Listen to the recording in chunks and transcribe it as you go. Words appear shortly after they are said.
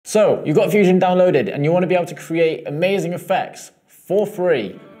So you've got Fusion downloaded and you want to be able to create amazing effects for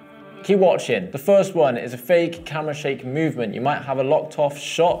free. Keep watching. The first one is a fake camera shake movement. You might have a locked off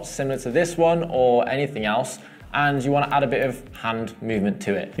shot similar to this one or anything else, and you want to add a bit of hand movement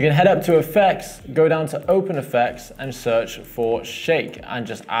to it. You can head up to effects, go down to open effects and search for shake and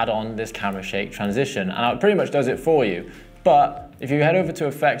just add on this camera shake transition. And it pretty much does it for you. But if you head over to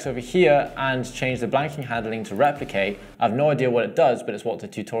effects over here and change the blanking handling to replicate, I have no idea what it does, but it's what the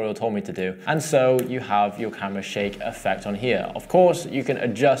tutorial told me to do. And so you have your camera shake effect on here. Of course, you can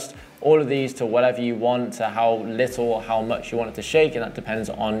adjust all of these to whatever you want, to how little or how much you want it to shake, and that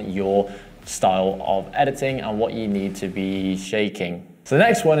depends on your style of editing and what you need to be shaking. So the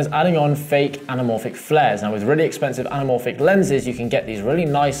next one is adding on fake anamorphic flares. Now with really expensive anamorphic lenses, you can get these really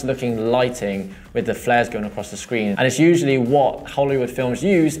nice looking lighting with the flares going across the screen. And it's usually what Hollywood films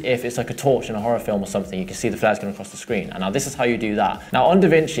use if it's like a torch in a horror film or something. You can see the flares going across the screen. And now this is how you do that. Now on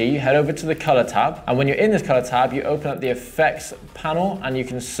Davinci, you head over to the color tab. And when you're in this color tab, you open up the effects panel and you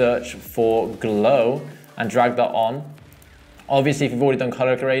can search for glow and drag that on. Obviously, if you've already done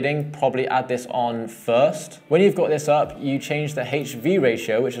color grading, probably add this on first. When you've got this up, you change the HV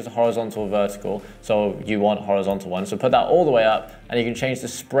ratio, which is a horizontal vertical. So you want horizontal one. So put that all the way up and you can change the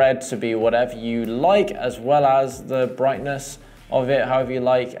spread to be whatever you like, as well as the brightness of it, however you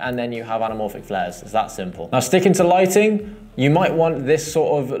like, and then you have anamorphic flares. It's that simple. Now sticking to lighting, you might want this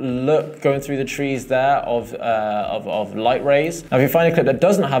sort of look going through the trees there of light rays. Now if you find a clip that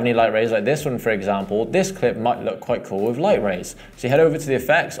doesn't have any light rays, like this one for example, this clip might look quite cool with light rays. So you head over to the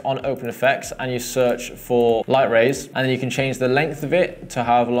effects on open effects and you search for light rays, and then you can change the length of it to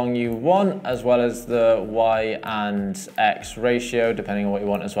however long you want, as well as the Y and X ratio, depending on what you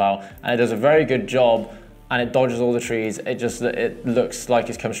want as well. And it does a very good job, and it dodges all the trees. It looks like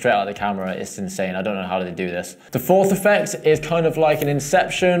it's come straight out of the camera. It's insane. I don't know how they do this. The fourth effect is kind of like an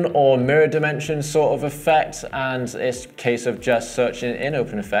Inception or mirror dimension sort of effect, and it's a case of just searching in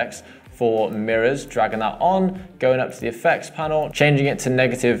open effects for mirrors, dragging that on, going up to the effects panel, changing it to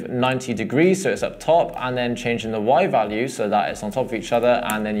 -90 degrees so it's up top, and then changing the Y value so that it's on top of each other,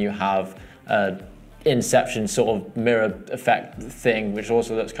 and then you have Inception sort of mirror effect thing, which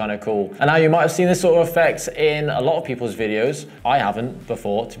also looks kind of cool. And now you might have seen this sort of effect in a lot of people's videos. I haven't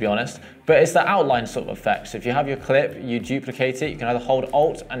before, to be honest, but it's the outline sort of effect. So if you have your clip, you duplicate it, you can either hold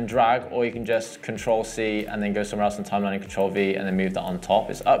Alt and drag, or you can just Control C and then go somewhere else in timeline and Control V and then move that on top.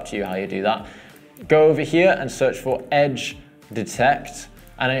 It's up to you how you do that. Go over here and search for Edge Detect.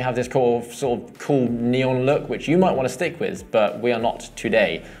 And then you have this sort of cool neon look, which you might want to stick with, but we are not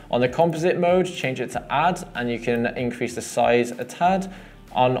today. On the composite mode, change it to add, and you can increase the size a tad.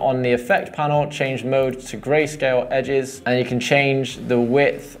 On the effect panel, change mode to grayscale edges, and you can change the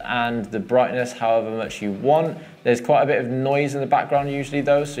width and the brightness however much you want. There's quite a bit of noise in the background usually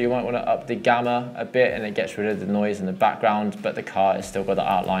though, so you might want to up the gamma a bit and it gets rid of the noise in the background, but the car has still got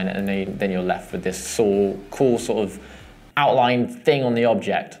the outline, and then you're left with this cool sort of outline thing on the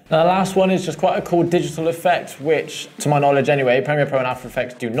object. Now the last one is just quite a cool digital effect, which to my knowledge anyway, Premiere Pro and After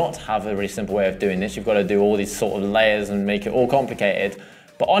Effects do not have a really simple way of doing this. You've got to do all these sort of layers and make it all complicated.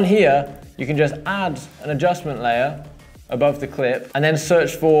 But on here, you can just add an adjustment layer above the clip and then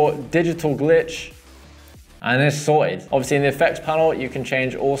search for digital glitch, and it's sorted. Obviously in the effects panel, you can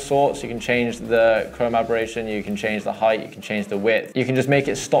change all sorts. You can change the chrome aberration, you can change the height, you can change the width. You can just make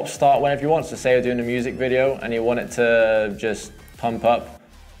it stop start whenever you want. So say you're doing a music video and you want it to just pump up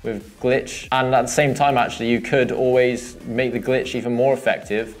with glitch. And at the same time, actually, you could always make the glitch even more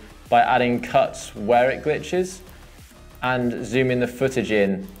effective by adding cuts where it glitches and zooming the footage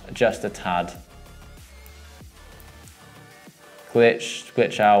in just a tad.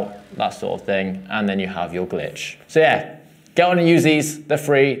 Glitch out, that sort of thing, and then you have your glitch. So yeah, get on and use these. They're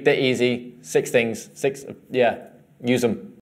free, they're easy. 6 things, use them.